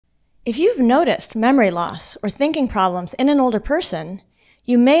If you've noticed memory loss or thinking problems in an older person,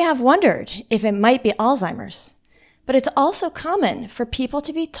 you may have wondered if it might be Alzheimer's. But it's also common for people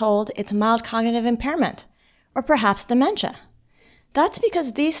to be told it's mild cognitive impairment, or perhaps dementia. That's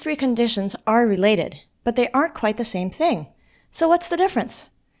because these three conditions are related, but they aren't quite the same thing. So what's the difference?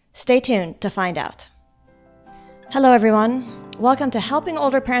 Stay tuned to find out. Hello everyone, welcome to Helping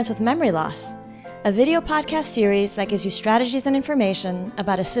Older Parents with Memory Loss, a video podcast series that gives you strategies and information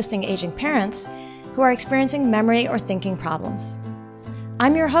about assisting aging parents who are experiencing memory or thinking problems.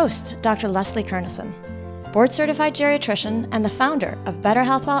 I'm your host, Dr. Leslie Kernisan, board-certified geriatrician and the founder of Better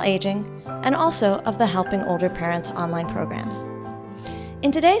Health While Aging, and also of the Helping Older Parents online programs.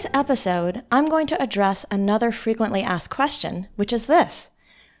 In today's episode, I'm going to address another frequently asked question, which is this: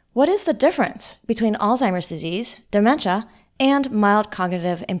 what is the difference between Alzheimer's disease, dementia, and mild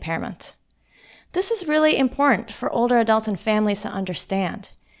cognitive impairment? This is really important for older adults and families to understand,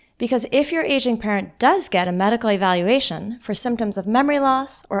 because if your aging parent does get a medical evaluation for symptoms of memory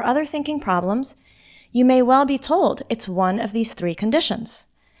loss or other thinking problems, you may well be told it's one of these three conditions.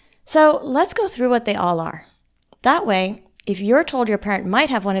 So let's go through what they all are. That way, if you're told your parent might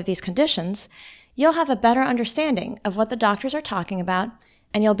have one of these conditions, you'll have a better understanding of what the doctors are talking about,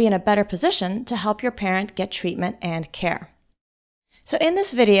 and you'll be in a better position to help your parent get treatment and care. So in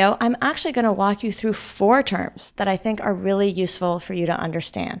this video, I'm actually going to walk you through 4 terms that I think are really useful for you to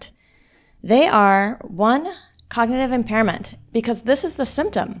understand. They are 1, cognitive impairment, because this is the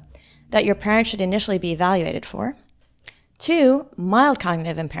symptom that your parent should initially be evaluated for. 2, mild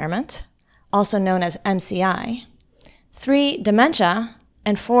cognitive impairment, also known as MCI. 3, dementia,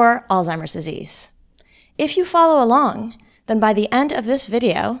 and 4, Alzheimer's disease. If you follow along, then by the end of this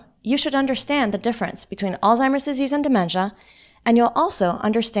video, you should understand the difference between Alzheimer's disease and dementia, and you'll also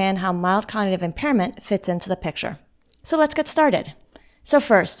understand how mild cognitive impairment fits into the picture. So let's get started. So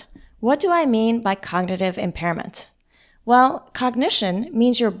first, what do I mean by cognitive impairment? Well, cognition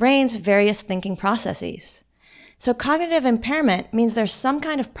means your brain's various thinking processes. So cognitive impairment means there's some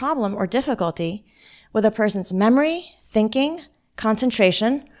kind of problem or difficulty with a person's memory, thinking,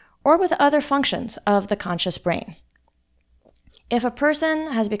 concentration, or with other functions of the conscious brain. If a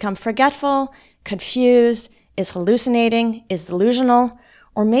person has become forgetful, confused, is hallucinating, is delusional,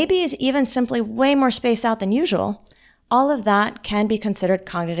 or maybe is even simply way more spaced out than usual, all of that can be considered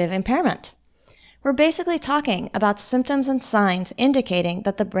cognitive impairment. We're basically talking about symptoms and signs indicating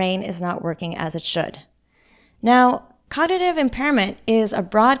that the brain is not working as it should. Now, cognitive impairment is a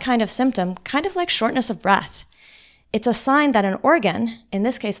broad kind of symptom, kind of like shortness of breath. It's a sign that an organ, in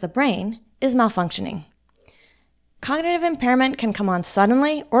this case the brain, is malfunctioning. Cognitive impairment can come on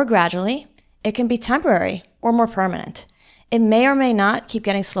suddenly or gradually. It can be temporary or more permanent. It may or may not keep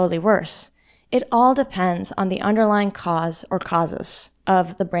getting slowly worse. It all depends on the underlying cause or causes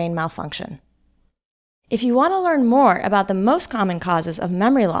of the brain malfunction. If you want to learn more about the most common causes of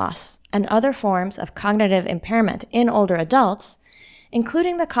memory loss and other forms of cognitive impairment in older adults,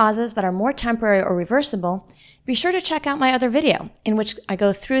 including the causes that are more temporary or reversible, be sure to check out my other video in which I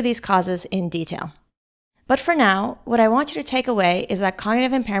go through these causes in detail. But for now, what I want you to take away is that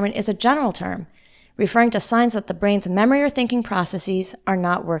cognitive impairment is a general term, referring to signs that the brain's memory or thinking processes are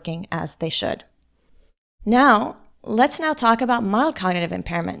not working as they should. Let's now talk about mild cognitive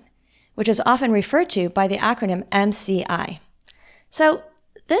impairment, which is often referred to by the acronym MCI. So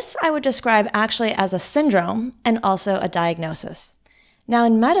this I would describe actually as a syndrome and also a diagnosis. Now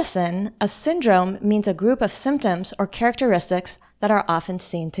in medicine, a syndrome means a group of symptoms or characteristics that are often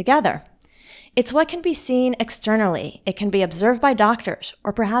seen together. It's what can be seen externally. It can be observed by doctors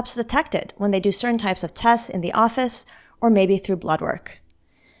or perhaps detected when they do certain types of tests in the office or maybe through blood work.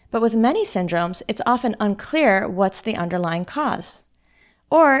 But with many syndromes, it's often unclear what's the underlying cause.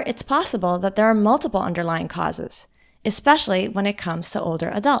 Or it's possible that there are multiple underlying causes, especially when it comes to older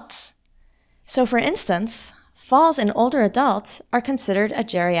adults. So for instance, falls in older adults are considered a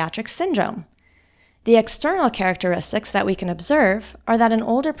geriatric syndrome. The external characteristics that we can observe are that an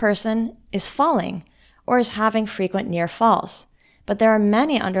older person is falling or is having frequent near falls, but there are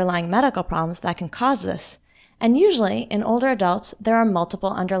many underlying medical problems that can cause this, and usually in older adults there are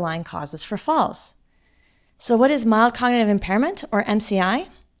multiple underlying causes for falls. So what is mild cognitive impairment, or MCI?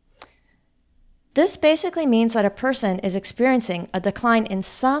 This basically means that a person is experiencing a decline in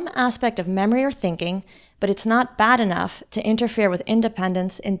some aspect of memory or thinking, but it's not bad enough to interfere with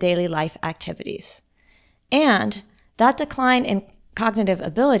independence in daily life activities. And that decline in cognitive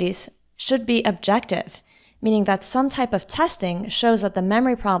abilities should be objective, meaning that some type of testing shows that the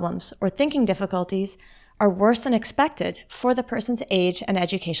memory problems or thinking difficulties are worse than expected for the person's age and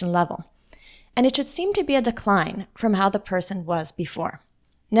education level. And it should seem to be a decline from how the person was before.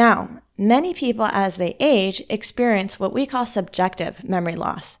 Now, many people as they age experience what we call subjective memory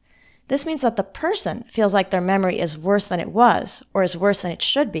loss. This means that the person feels like their memory is worse than it was or is worse than it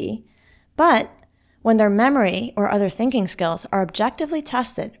should be, but when their memory or other thinking skills are objectively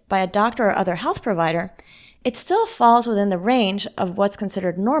tested by a doctor or other health provider, it still falls within the range of what's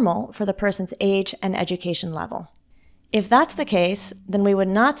considered normal for the person's age and education level. If that's the case, then we would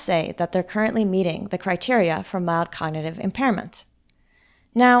not say that they're currently meeting the criteria for mild cognitive impairment.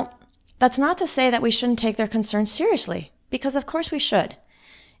 Now, that's not to say that we shouldn't take their concerns seriously, because of course we should.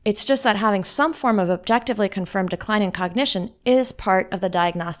 It's just that having some form of objectively confirmed decline in cognition is part of the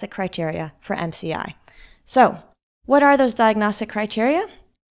diagnostic criteria for MCI. So, what are those diagnostic criteria?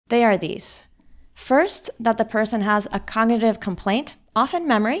 They are these. First, that the person has a cognitive complaint, often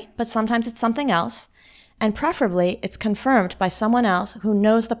memory, but sometimes it's something else, and preferably it's confirmed by someone else who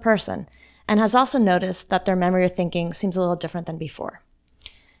knows the person and has also noticed that their memory or thinking seems a little different than before.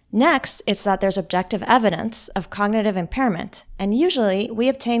 Next, it's that there's objective evidence of cognitive impairment, and usually we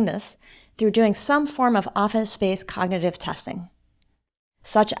obtain this through doing some form of office-based cognitive testing,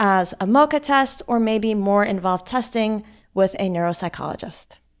 such as a MoCA test or maybe more involved testing with a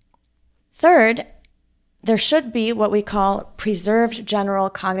neuropsychologist. Third, there should be what we call preserved general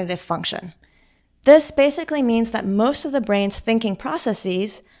cognitive function. This basically means that most of the brain's thinking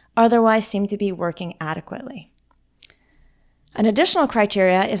processes otherwise seem to be working adequately. An additional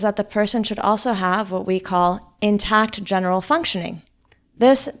criteria is that the person should also have what we call intact general functioning.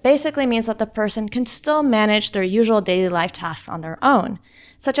 This basically means that the person can still manage their usual daily life tasks on their own,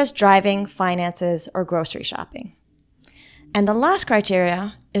 such as driving, finances, or grocery shopping. And the last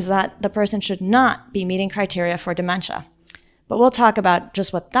criteria is that the person should not be meeting criteria for dementia. But we'll talk about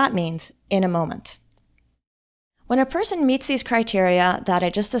just what that means in a moment. When a person meets these criteria that I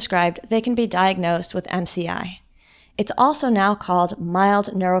just described, they can be diagnosed with MCI. It's also now called mild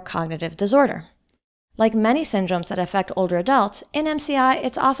neurocognitive disorder. Like many syndromes that affect older adults, in MCI,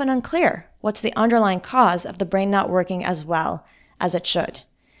 it's often unclear what's the underlying cause of the brain not working as well as it should.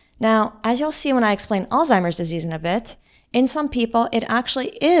 Now, as you'll see when I explain Alzheimer's disease in a bit, in some people, it actually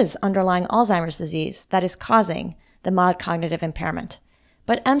is underlying Alzheimer's disease that is causing the mild cognitive impairment.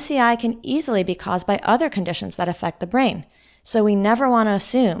 But MCI can easily be caused by other conditions that affect the brain, so we never want to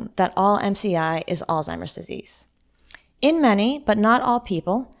assume that all MCI is Alzheimer's disease. In many, but not all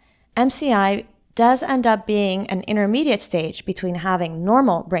people, MCI does end up being an intermediate stage between having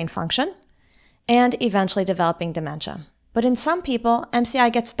normal brain function and eventually developing dementia. But in some people,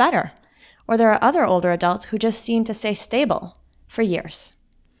 MCI gets better, or there are other older adults who just seem to stay stable for years.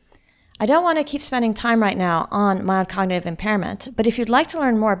 I don't want to keep spending time right now on mild cognitive impairment, but if you'd like to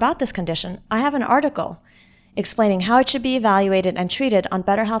learn more about this condition, I have an article explaining how it should be evaluated and treated on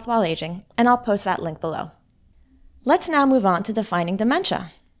Better Health While Aging, and I'll post that link below. Let's now move on to defining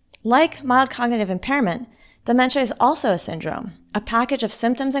dementia. Like mild cognitive impairment, dementia is also a syndrome, a package of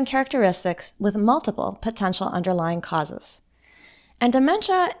symptoms and characteristics with multiple potential underlying causes. And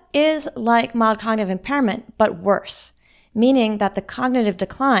dementia is like mild cognitive impairment, but worse, meaning that the cognitive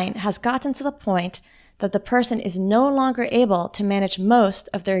decline has gotten to the point that the person is no longer able to manage most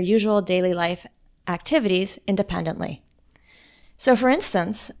of their usual daily life activities independently. So for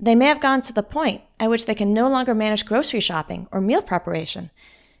instance, they may have gotten to the point at which they can no longer manage grocery shopping or meal preparation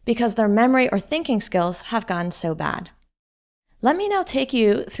because their memory or thinking skills have gotten so bad. Let me now take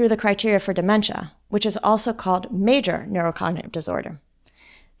you through the criteria for dementia, which is also called major neurocognitive disorder.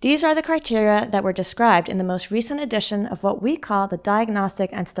 These are the criteria that were described in the most recent edition of what we call the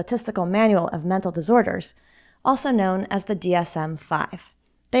Diagnostic and Statistical Manual of Mental Disorders, also known as the DSM-5.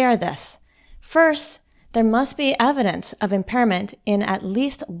 They are this. First, there must be evidence of impairment in at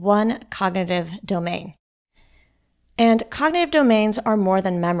least one cognitive domain. And cognitive domains are more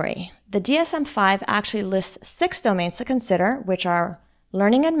than memory. The DSM-5 actually lists 6 domains to consider, which are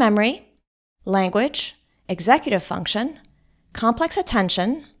learning and memory, language, executive function, complex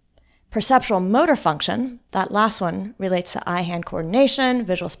attention, perceptual motor function, that last one relates to eye-hand coordination,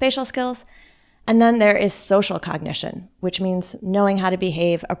 visual spatial skills, and then there is social cognition, which means knowing how to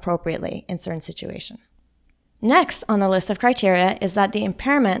behave appropriately in certain situations. Next on the list of criteria is that the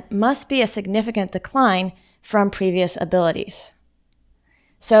impairment must be a significant decline from previous abilities.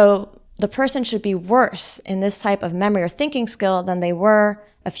 So the person should be worse in this type of memory or thinking skill than they were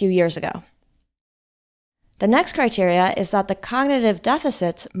a few years ago. The next criteria is that the cognitive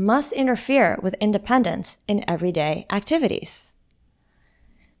deficits must interfere with independence in everyday activities.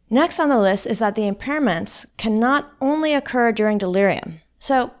 Next on the list is that the impairments can not only occur during delirium.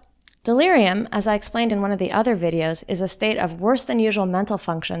 So delirium, as I explained in one of the other videos, is a state of worse than usual mental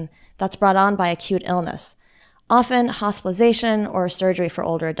function that's brought on by acute illness. often hospitalization or surgery for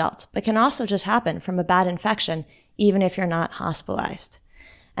older adults, but can also just happen from a bad infection, even if you're not hospitalized.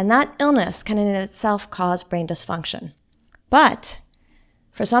 And that illness can in itself cause brain dysfunction. But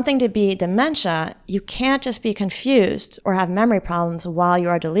for something to be dementia, you can't just be confused or have memory problems while you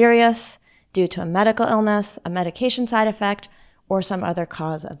are delirious due to a medical illness, a medication side effect, or some other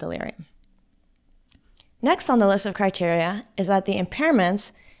cause of delirium. Next on the list of criteria is that the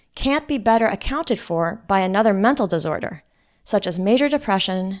impairments can't be better accounted for by another mental disorder, such as major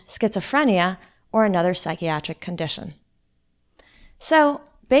depression, schizophrenia, or another psychiatric condition. So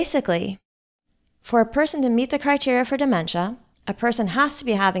basically, for a person to meet the criteria for dementia, a person has to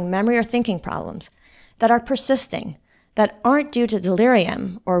be having memory or thinking problems that are persisting, that aren't due to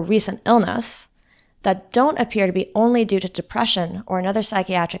delirium or recent illness, that don't appear to be only due to depression or another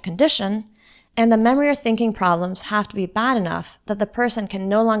psychiatric condition, and the memory or thinking problems have to be bad enough that the person can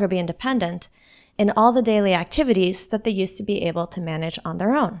no longer be independent in all the daily activities that they used to be able to manage on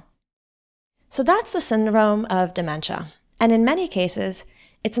their own. So that's the syndrome of dementia. And in many cases,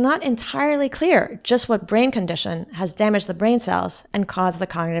 it's not entirely clear just what brain condition has damaged the brain cells and caused the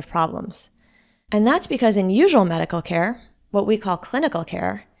cognitive problems. And that's because in usual medical care, what we call clinical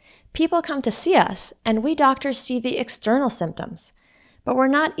care, people come to see us and we doctors see the external symptoms, but we're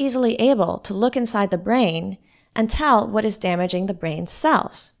not easily able to look inside the brain and tell what is damaging the brain's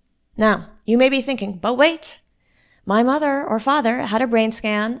cells. Now, you may be thinking, but wait, my mother or father had a brain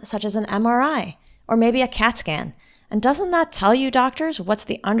scan such as an MRI or maybe a CAT scan. And doesn't that tell you, doctors, what's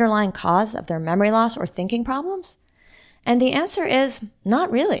the underlying cause of their memory loss or thinking problems? And the answer is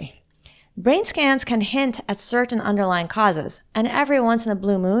not really. Brain scans can hint at certain underlying causes, and every once in a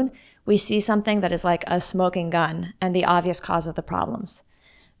blue moon, we see something that is like a smoking gun and the obvious cause of the problems.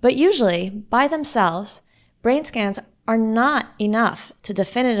 But usually, by themselves, brain scans are not enough to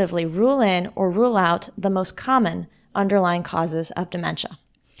definitively rule in or rule out the most common underlying causes of dementia.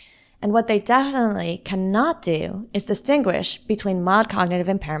 And what they definitely cannot do is distinguish between mild cognitive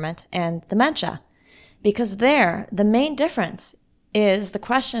impairment and dementia, because there, the main difference is the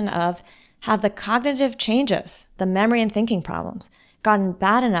question of, have the cognitive changes, the memory and thinking problems, gotten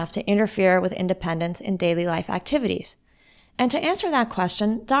bad enough to interfere with independence in daily life activities? And to answer that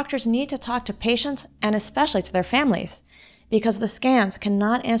question, doctors need to talk to patients and especially to their families, because the scans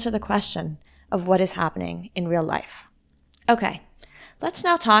cannot answer the question of what is happening in real life. Okay. Let's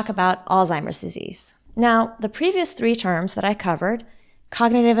now talk about Alzheimer's disease. Now, the previous three terms that I covered,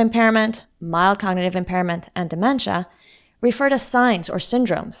 cognitive impairment, mild cognitive impairment, and dementia, refer to signs or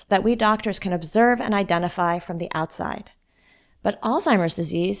syndromes that we doctors can observe and identify from the outside. But Alzheimer's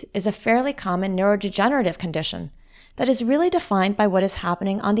disease is a fairly common neurodegenerative condition that is really defined by what is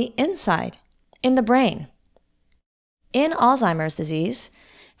happening on the inside, in the brain. In Alzheimer's disease,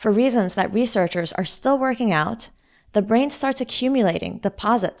 for reasons that researchers are still working out, the brain starts accumulating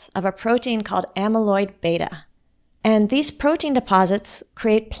deposits of a protein called amyloid beta. And these protein deposits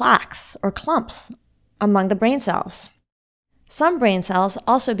create plaques or clumps among the brain cells. Some brain cells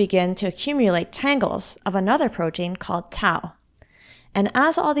also begin to accumulate tangles of another protein called tau. And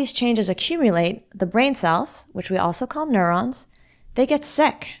as all these changes accumulate, the brain cells, which we also call neurons, they get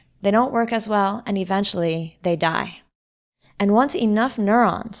sick, they don't work as well, and eventually they die. And once enough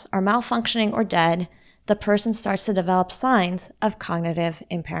neurons are malfunctioning or dead, the person starts to develop signs of cognitive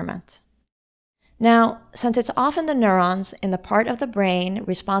impairment. Now, since it's often the neurons in the part of the brain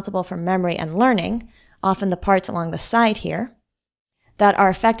responsible for memory and learning, often the parts along the side here, that are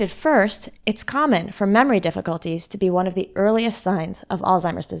affected first, it's common for memory difficulties to be one of the earliest signs of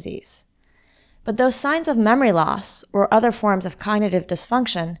Alzheimer's disease. But those signs of memory loss or other forms of cognitive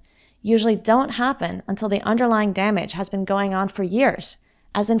dysfunction usually don't happen until the underlying damage has been going on for years,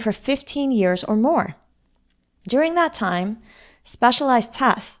 as in for 15 years or more. During that time, specialized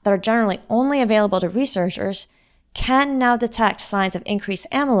tests that are generally only available to researchers can now detect signs of increased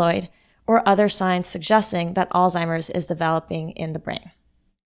amyloid or other signs suggesting that Alzheimer's is developing in the brain.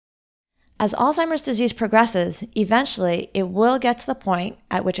 As Alzheimer's disease progresses, eventually it will get to the point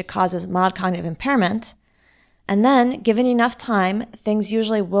at which it causes mild cognitive impairment, and then, given enough time, things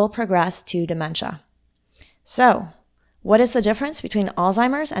usually will progress to dementia. So, what is the difference between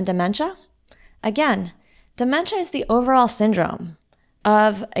Alzheimer's and dementia? Again, dementia is the overall syndrome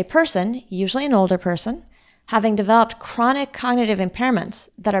of a person, usually an older person, having developed chronic cognitive impairments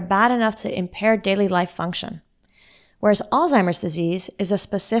that are bad enough to impair daily life function. Whereas Alzheimer's disease is a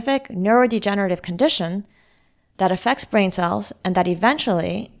specific neurodegenerative condition that affects brain cells and that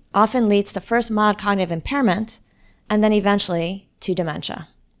eventually often leads to first mild cognitive impairment and then eventually to dementia.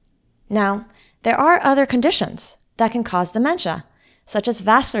 Now, there are other conditions that can cause dementia, such as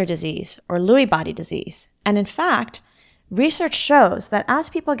vascular disease or Lewy body disease. And in fact, research shows that as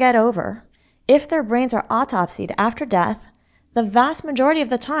people get over, if their brains are autopsied after death, the vast majority of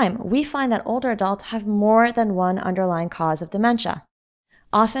the time, we find that older adults have more than one underlying cause of dementia,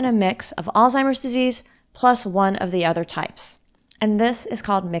 often a mix of Alzheimer's disease plus one of the other types. And this is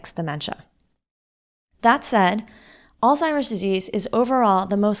called mixed dementia. That said, Alzheimer's disease is overall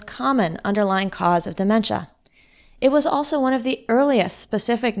the most common underlying cause of dementia. It was also one of the earliest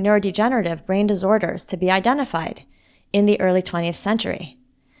specific neurodegenerative brain disorders to be identified in the early 20th century.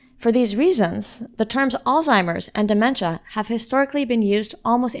 For these reasons, the terms Alzheimer's and dementia have historically been used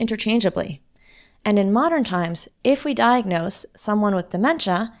almost interchangeably. And in modern times, if we diagnose someone with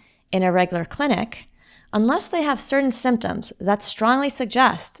dementia in a regular clinic, unless they have certain symptoms that strongly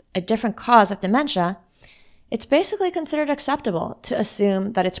suggest a different cause of dementia, it's basically considered acceptable to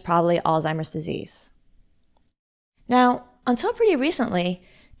assume that it's probably Alzheimer's disease. Now, until pretty recently,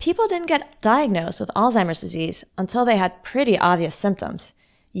 people didn't get diagnosed with Alzheimer's disease until they had pretty obvious symptoms,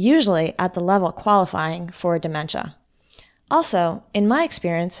 usually at the level qualifying for dementia. Also, in my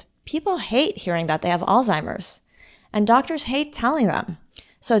experience, people hate hearing that they have Alzheimer's, and doctors hate telling them.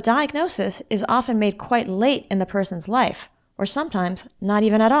 So diagnosis is often made quite late in the person's life, or sometimes not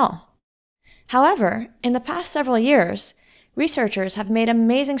even at all. However, in the past several years, researchers have made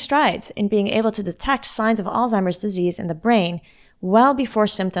amazing strides in being able to detect signs of Alzheimer's disease in the brain well before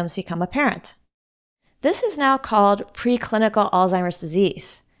symptoms become apparent. This is now called preclinical Alzheimer's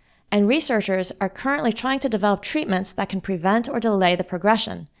disease, and researchers are currently trying to develop treatments that can prevent or delay the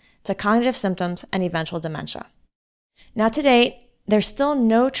progression to cognitive symptoms and eventual dementia. Now, to date, there's still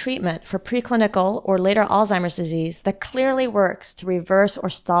no treatment for preclinical or later Alzheimer's disease that clearly works to reverse or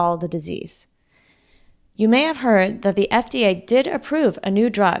stall the disease. You may have heard that the FDA did approve a new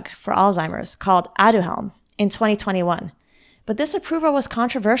drug for Alzheimer's called Aduhelm in 2021, but this approval was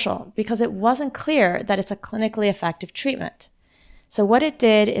controversial because it wasn't clear that it's a clinically effective treatment. So what it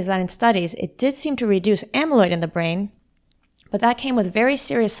did is that in studies, it did seem to reduce amyloid in the brain, but that came with very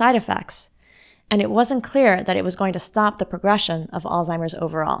serious side effects, and it wasn't clear that it was going to stop the progression of Alzheimer's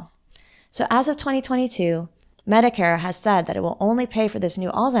overall. So as of 2022, Medicare has said that it will only pay for this new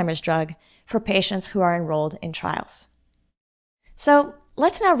Alzheimer's drug for patients who are enrolled in trials. So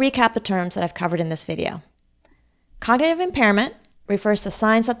let's now recap the terms that I've covered in this video. Cognitive impairment refers to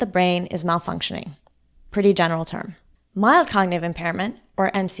signs that the brain is malfunctioning. Pretty general term. Mild cognitive impairment, or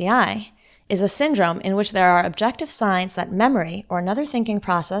MCI, is a syndrome in which there are objective signs that memory or another thinking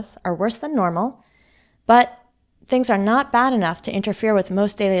process are worse than normal, but things are not bad enough to interfere with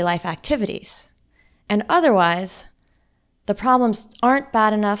most daily life activities. And otherwise, the problems aren't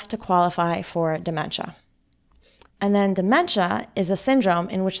bad enough to qualify for dementia. And then dementia is a syndrome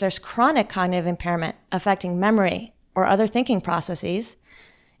in which there's chronic cognitive impairment affecting memory or other thinking processes.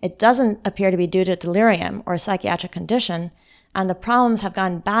 It doesn't appear to be due to delirium or a psychiatric condition, and the problems have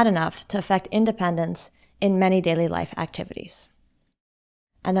gotten bad enough to affect independence in many daily life activities.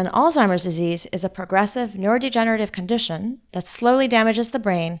 And then Alzheimer's disease is a progressive neurodegenerative condition that slowly damages the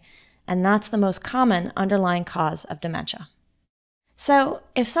brain, and that's the most common underlying cause of dementia. So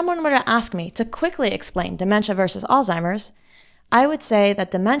if someone were to ask me to quickly explain dementia versus Alzheimer's, I would say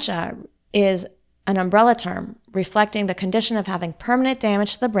that dementia is an umbrella term reflecting the condition of having permanent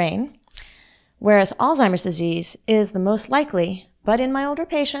damage to the brain, whereas Alzheimer's disease is the most likely, but in my older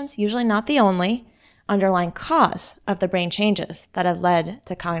patients, usually not the only, underlying cause of the brain changes that have led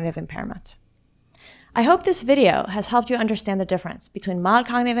to cognitive impairment. I hope this video has helped you understand the difference between mild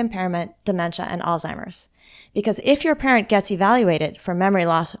cognitive impairment, dementia, and Alzheimer's. Because if your parent gets evaluated for memory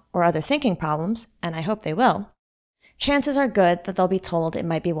loss or other thinking problems, and I hope they will, chances are good that they'll be told it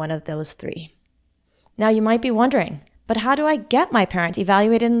might be one of those three. Now you might be wondering, but how do I get my parent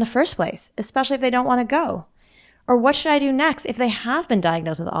evaluated in the first place, especially if they don't want to go? Or what should I do next if they have been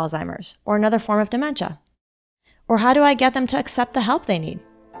diagnosed with Alzheimer's or another form of dementia? Or how do I get them to accept the help they need?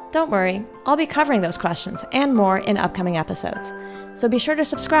 Don't worry, I'll be covering those questions and more in upcoming episodes, so be sure to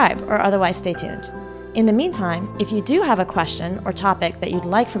subscribe or otherwise stay tuned. In the meantime, if you do have a question or topic that you'd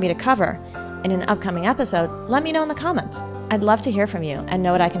like for me to cover in an upcoming episode, let me know in the comments. I'd love to hear from you and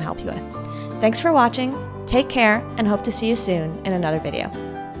know what I can help you with. Thanks for watching, take care, and hope to see you soon in another video.